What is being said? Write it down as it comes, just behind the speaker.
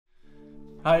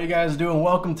How you guys doing?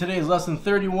 Welcome. Today's lesson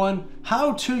 31,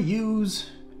 how to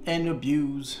use and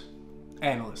abuse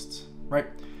analysts, right?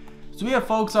 So we have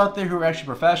folks out there who are actually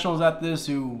professionals at this,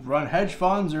 who run hedge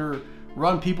funds or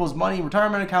run people's money,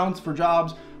 retirement accounts for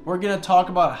jobs. We're going to talk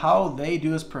about how they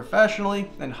do this professionally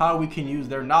and how we can use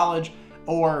their knowledge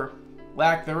or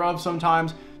lack thereof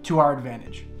sometimes to our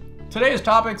advantage. Today's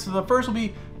topic, so the first will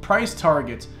be price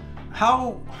targets.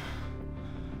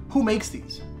 Who makes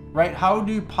these? Right? How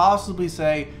do you possibly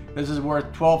say this is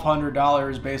worth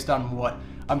 $1,200 based on what?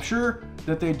 I'm sure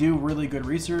that they do really good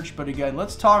research, but again,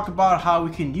 let's talk about how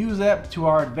we can use that to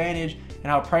our advantage and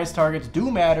how price targets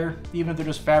do matter, even if they're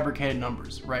just fabricated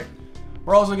numbers, right?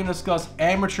 We're also going to discuss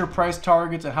amateur price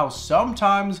targets and how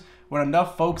sometimes when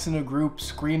enough folks in a group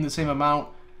scream the same amount,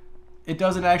 it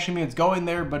doesn't actually mean it's going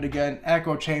there, but again,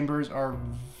 echo chambers are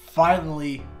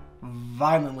violently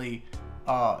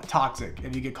toxic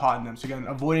if you get caught in them. So again,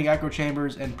 avoiding echo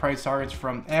chambers and price targets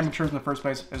from amateurs in the first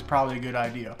place is probably a good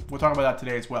idea. We'll talk about that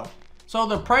today as well. So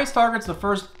the price targets, the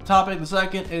first topic. The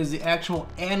second is the actual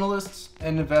analysts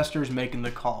and investors making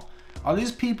the call. Are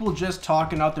these people just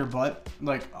talking out their butt?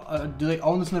 Like, do they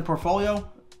own this in their portfolio?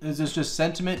 Is this just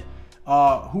sentiment?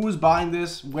 Who is buying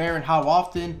this? Where and how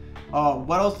often?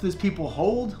 What else do these people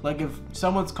hold? Like, if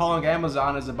someone's calling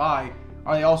Amazon as a buy,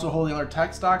 are they also holding other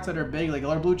tech stocks that are big, like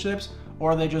other blue chips?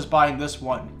 Or are they just buying this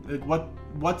one? Like,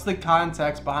 what's the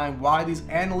context behind why these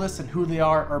analysts and who they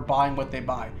are buying what they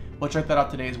buy? We'll check that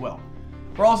out today as well.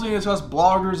 We're also going to discuss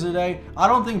bloggers today. I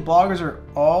don't think bloggers are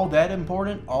all that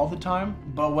important all the time,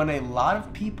 but when a lot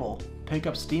of people pick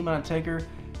up steam on a ticker,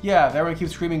 yeah, everyone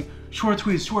keeps screaming, short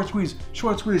squeeze, short squeeze,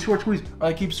 short squeeze, short squeeze, or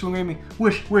they keep screaming,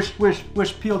 wish,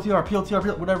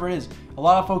 PLTR, whatever it is. A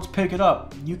lot of folks pick it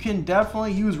up. You can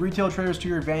definitely use retail traders to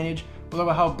your advantage. We'll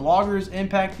talk about how bloggers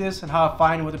impact this and how to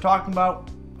find what they're talking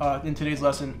about in today's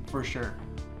lesson for sure.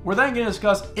 We're then going to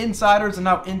discuss insiders and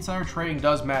how insider trading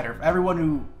does matter. If everyone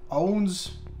who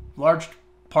owns large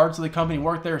parts of the company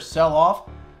work there sell off,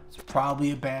 it's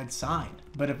probably a bad sign.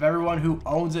 But if everyone who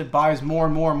owns it buys more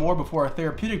and more and more before a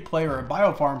therapeutic play or a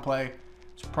biopharm play,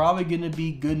 it's probably going to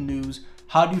be good news.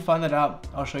 How do you find that out?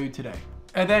 I'll show you today.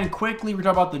 And then quickly, we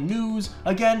talk about the news.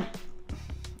 Again,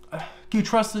 do you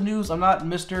trust the news? I'm not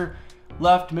Mr.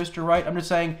 Left, Mr. Right. I'm just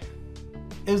saying,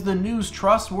 is the news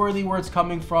trustworthy where it's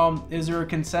coming from? Is there a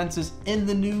consensus in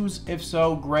the news? If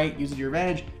so, great, use it to your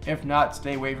advantage. If not,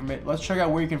 stay away from it. Let's check out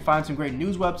where you can find some great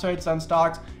news websites on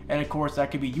stocks. And of course,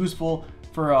 that could be useful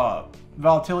for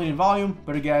volatility and volume.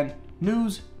 But again,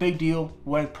 news, big deal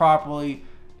when properly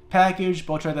packaged.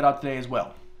 But we'll check that out today as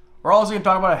well. We're also going to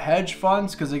talk about hedge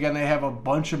funds because, again, they have a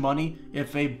bunch of money.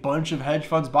 If a bunch of hedge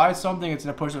funds buy something, it's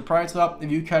going to push the price up. If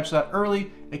you catch that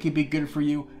early, it could be good for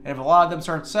you. And if a lot of them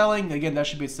start selling, again, that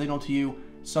should be a signal to you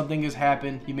something has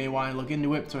happened. You may want to look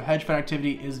into it. So hedge fund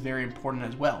activity is very important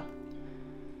as well.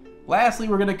 Lastly,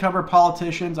 we're going to cover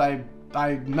politicians. I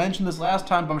mentioned this last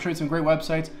time, but I'm showing you some great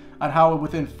websites on how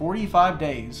within 45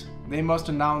 days, they must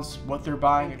announce what they're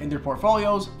buying in their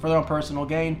portfolios for their own personal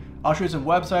gain. I'll show you some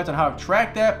websites on how to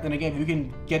track that. And again, if you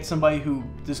can get somebody who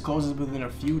discloses within a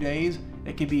few days,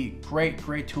 it could be a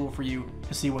great tool for you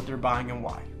to see what they're buying and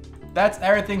why. That's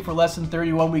everything for lesson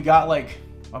 31. We got like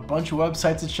a bunch of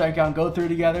websites to check out and go through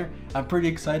together. I'm pretty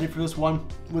excited for this one.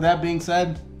 With that being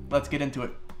said, let's get into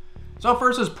it. So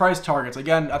first is price targets.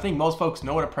 Again, I think most folks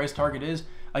know what a price target is.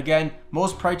 Again,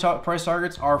 most price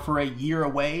targets are for a year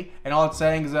away, and all it's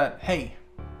saying is that, hey,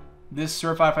 this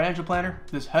certified financial planner,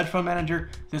 this hedge fund manager,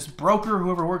 this broker,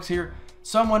 whoever works here,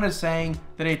 someone is saying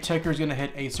that a ticker is going to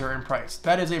hit a certain price.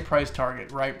 That is a price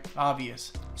target, right?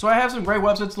 Obvious. So I have some great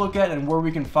websites to look at and where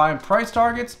we can find price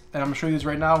targets, and I'm going to show you these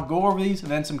right now. Go over these, and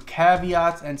then some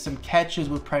caveats and some catches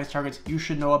with price targets you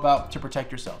should know about to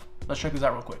protect yourself. Let's check this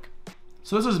out real quick.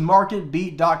 So this is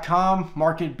marketbeat.com,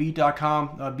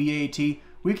 B-A-T.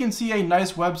 We can see a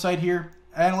nice website here,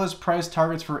 analyst price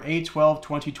targets for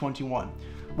 8/12/2021.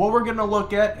 What we're going to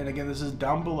look at, and again, this is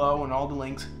down below and all the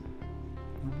links,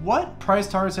 what price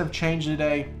targets have changed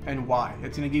today and why.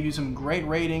 It's going to give you some great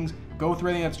ratings, go through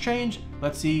everything that's changed.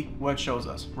 Let's see what it shows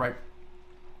us, right?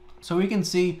 So we can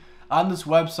see on this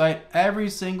website, every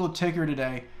single ticker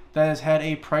today that has had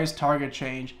a price target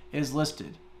change is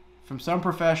listed. From some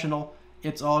professional,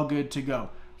 it's all good to go.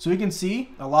 So we can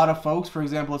see a lot of folks, for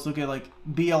example, let's look at like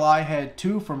BLI had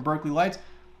 2 from Berkeley Lights.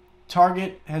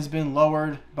 Target has been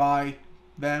lowered by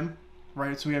them,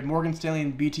 right? So we have Morgan Stanley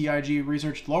and BTIG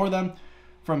research lower them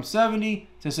from 70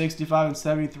 to 65 and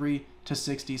 73 to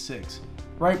 66,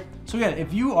 right? So again,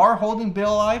 if you are holding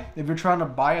BLI, if you're trying to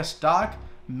buy a stock,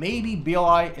 maybe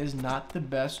BLI is not the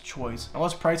best choice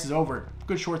unless price is over it.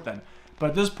 Good short then. But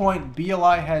at this point,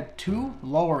 BLI had to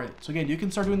lower it. So again, you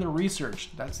can start doing the research.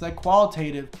 That's that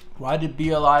qualitative. Why did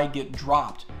BLI get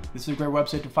dropped? This is a great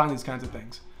website to find these kinds of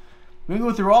things. We can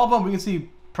go through all of them. We can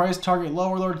see price target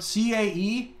lower.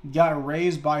 CAE got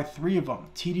raised by 3 of them.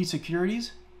 TD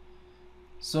Securities,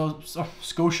 so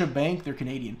Scotia Bank, they're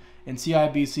Canadian, and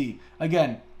CIBC.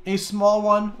 Again, a small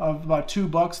one of about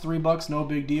 $2, $3, no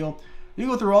big deal. You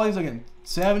go through all these again.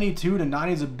 72 to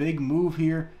 90 is a big move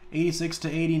here. 86 to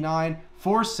 89,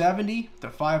 470 to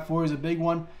 54 is a big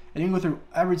one, and you can go through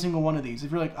every single one of these.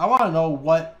 If you're like, I want to know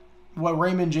what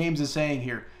Raymond James is saying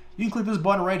here, you can click this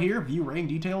button right here, view rating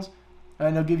details, and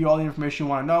it'll give you all the information you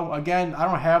want to know. Again, I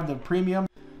don't have the premium.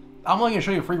 I'm only going to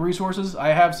show you free resources. I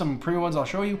have some premium ones I'll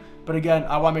show you, but again,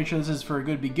 I want to make sure this is for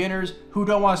good beginners who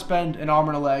don't want to spend an arm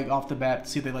and a leg off the bat to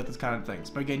see if they like this kind of things.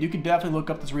 But again, you can definitely look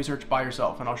up this research by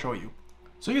yourself, and I'll show you.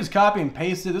 So you just copy and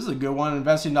paste it. This is a good one,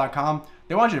 investing.com.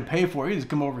 They want you to pay for it. You just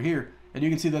come over here, and you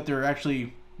can see that they're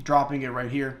actually dropping it right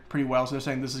here pretty well. So they're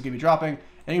saying this is going to be dropping,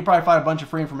 and you can probably find a bunch of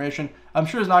free information. I'm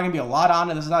sure there's not going to be a lot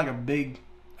on it. This is not like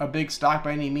a big stock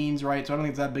by any means, right? So I don't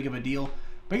think it's that big of a deal.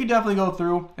 But you can definitely go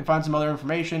through and find some other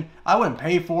information. I wouldn't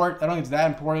pay for it. I don't think it's that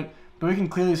important. But we can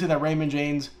clearly see that Raymond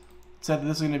James said that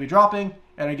this is going to be dropping.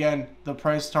 And again, the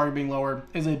price target being lowered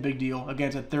is a big deal. Again,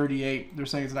 it's at 38. They're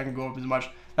saying it's not going to go up as much.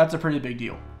 That's a pretty big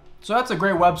deal. So that's a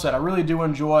great website. I really do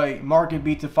enjoy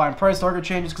MarketBeat to find price target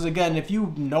changes because, again, if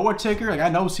you know a ticker, like I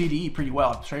know CDE pretty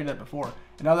well. I've traded that before.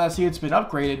 And now that I see it's been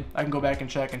upgraded, I can go back and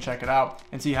check it out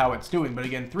and see how it's doing. But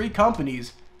again, 3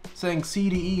 companies saying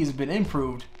CDE has been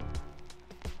improved.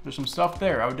 There's some stuff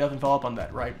there. I would definitely follow up on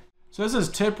that, right? So this is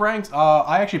tip ranks.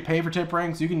 I actually pay for tip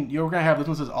ranks. You're gonna have this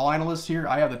one says all analysts here.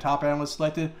 I have the top analysts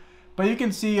selected, but you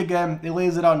can see again it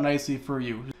lays it out nicely for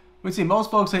you. We see most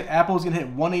folks say Apple's gonna hit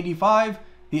 185.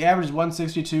 The average is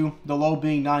 162. The low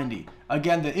being 90.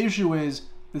 Again, the issue is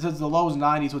this says the low is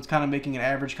 90, so it's kind of making an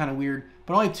average kind of weird.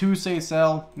 But only 2 say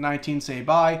sell, 19 say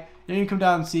buy. Then you can come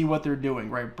down and see what they're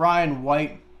doing, right? Brian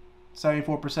White,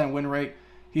 74% win rate.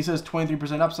 He says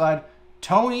 23% upside.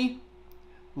 Tony,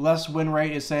 less win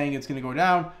rate, is saying it's going to go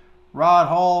down. Rod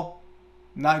Hall,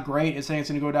 not great, is saying it's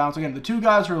going to go down. So again, the 2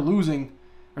 guys who are losing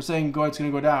are saying it's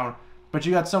going to go down. But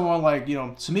you got someone like,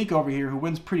 Samik over here who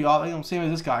wins pretty often, same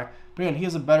as this guy. But again, he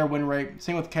has a better win rate.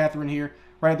 Same with Catherine here,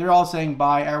 right? They're all saying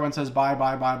buy. Everyone says buy,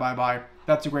 buy, buy, buy, buy.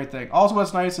 That's a great thing. Also,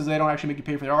 what's nice is they don't actually make you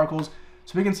pay for the articles.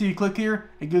 So we can see you click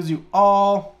here. It gives you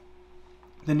all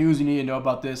the news you need to know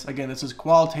about this. Again, this is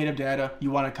qualitative data you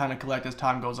want to kind of collect as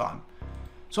time goes on.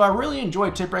 So I really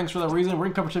enjoy tip ranks for that reason. We're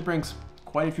going to cover tip ranks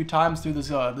quite a few times through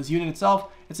this unit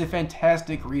itself. It's a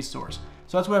fantastic resource.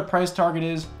 So that's what a price target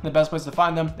is, the best place to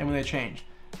find them, and when they change.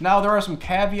 Now there are some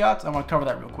caveats. I want to cover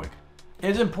that real quick.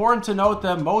 It's important to note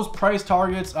that most price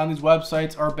targets on these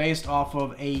websites are based off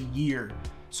of a year.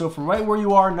 So from right where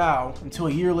you are now until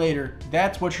a year later,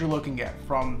 that's what you're looking at.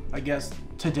 From, I guess,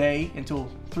 today until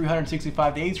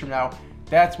 365 days from now,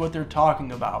 that's what they're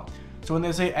talking about. So when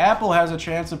they say Apple has a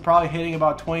chance of probably hitting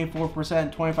about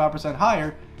 24%, 25%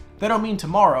 higher, they don't mean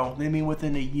tomorrow, they mean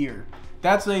within a year.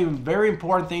 That's a very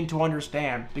important thing to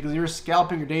understand because you're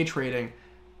scalping or day trading.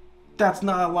 That's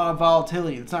not a lot of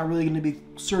volatility. It's not really going to be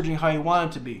surging how you want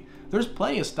it to be. There's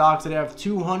plenty of stocks that have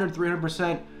 200,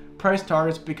 300% price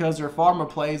targets because they're pharma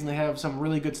plays and they have some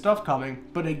really good stuff coming.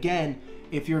 But again,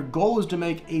 if your goal is to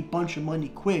make a bunch of money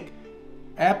quick,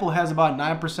 Apple has about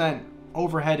 9%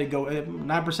 overhead to go,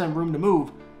 9% room to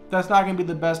move. That's not going to be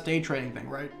the best day trading thing,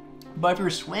 right? But if you're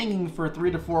swinging for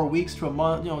 3 to 4 weeks to a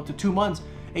month, to 2 months,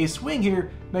 a swing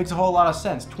here makes a whole lot of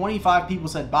sense. 25 people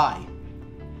said buy.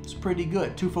 It's pretty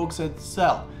good. 2 folks said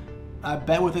sell. I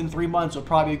bet within 3 months you'll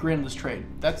probably agree on this trade.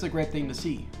 That's a great thing to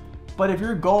see. But if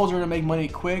your goals are to make money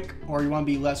quick or you want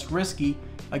to be less risky,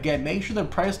 again, make sure the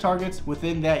price targets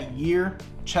within that year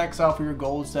checks out for your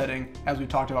goal setting as we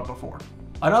talked about before.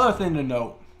 Another thing to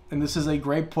note, and this is a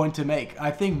great point to make,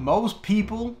 I think most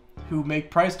people who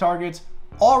make price targets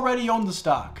already own the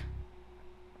stock.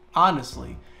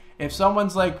 Honestly, if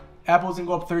someone's like, Apple's gonna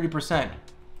go up 30%,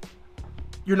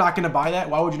 you're not gonna buy that.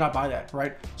 Why would you not buy that,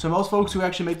 right? So most folks who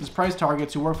actually make these price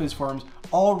targets, who work for these firms,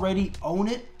 already own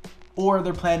it or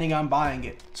they're planning on buying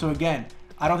it. So again,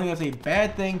 I don't think that's a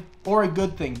bad thing or a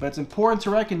good thing, but it's important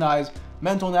to recognize,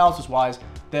 mental analysis wise,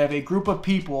 that if a group of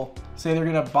people say they're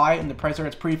gonna buy it and the price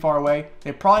target's pretty far away,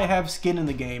 they probably have skin in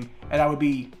the game, and I would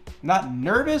be not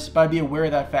nervous, but I'd be aware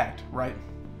of that fact, right?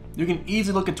 You can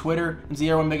easily look at Twitter and see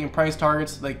everyone making price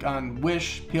targets like on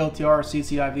Wish, PLTR,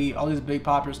 CCIV, all these big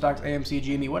popular stocks, AMC,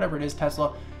 GME, whatever it is,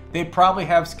 Tesla. They probably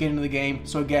have skin in the game.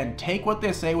 So again, take what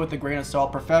they say with a grain of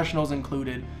salt, professionals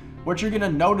included. What you're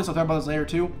gonna notice, I'll talk about this later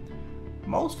too,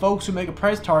 most folks who make a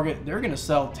price target, they're going to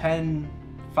sell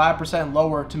 5%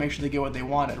 lower to make sure they get what they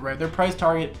wanted, right? Their price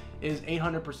target is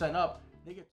 800% up.